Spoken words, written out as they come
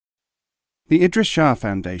The Idries Shah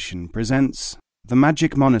Foundation presents The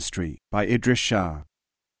Magic Monastery by Idries Shah,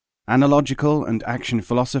 Analogical and Action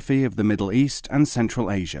Philosophy of the Middle East and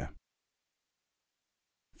Central Asia.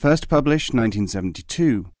 First published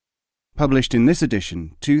 1972, published in this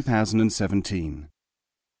edition 2017.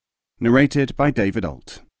 Narrated by David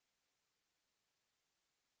Alt.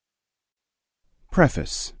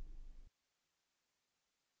 Preface.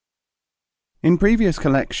 In previous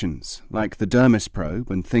collections, like the Dermis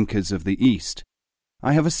Probe and Thinkers of the East,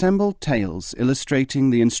 I have assembled tales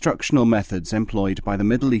illustrating the instructional methods employed by the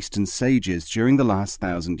Middle Eastern sages during the last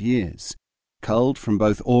 1,000 years, culled from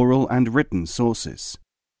both oral and written sources.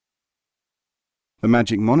 The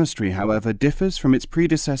Magic Monastery, however, differs from its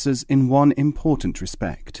predecessors in one important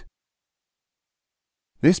respect.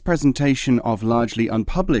 This presentation of largely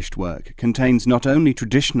unpublished work contains not only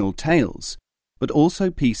traditional tales, but also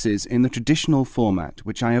pieces in the traditional format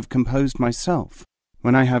which I have composed myself,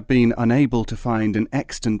 when I have been unable to find an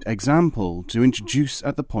extant example to introduce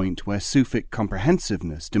at the point where Sufic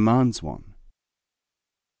comprehensiveness demands one.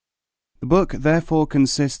 The book therefore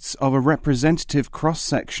consists of a representative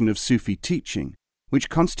cross-section of Sufi teaching, which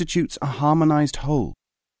constitutes a harmonized whole,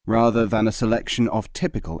 rather than a selection of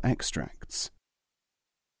typical extracts.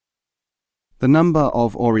 The number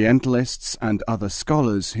of Orientalists and other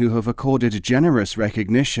scholars who have accorded generous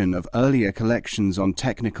recognition of earlier collections on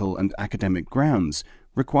technical and academic grounds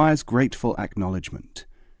requires grateful acknowledgement.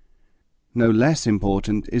 No less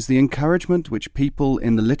important is the encouragement which people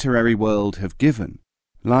in the literary world have given,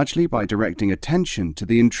 largely by directing attention to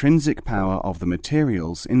the intrinsic power of the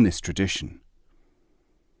materials in this tradition.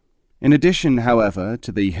 In addition, however,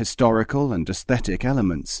 to the historical and aesthetic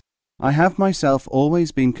elements, I have myself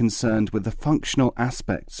always been concerned with the functional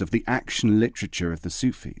aspects of the action literature of the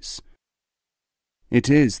Sufis. It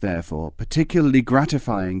is, therefore, particularly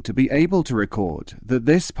gratifying to be able to record that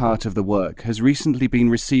this part of the work has recently been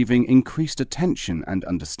receiving increased attention and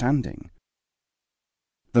understanding.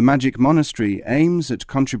 The Magic Monastery aims at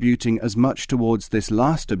contributing as much towards this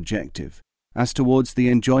last objective as towards the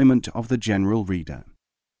enjoyment of the general reader.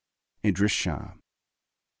 Idries Shah.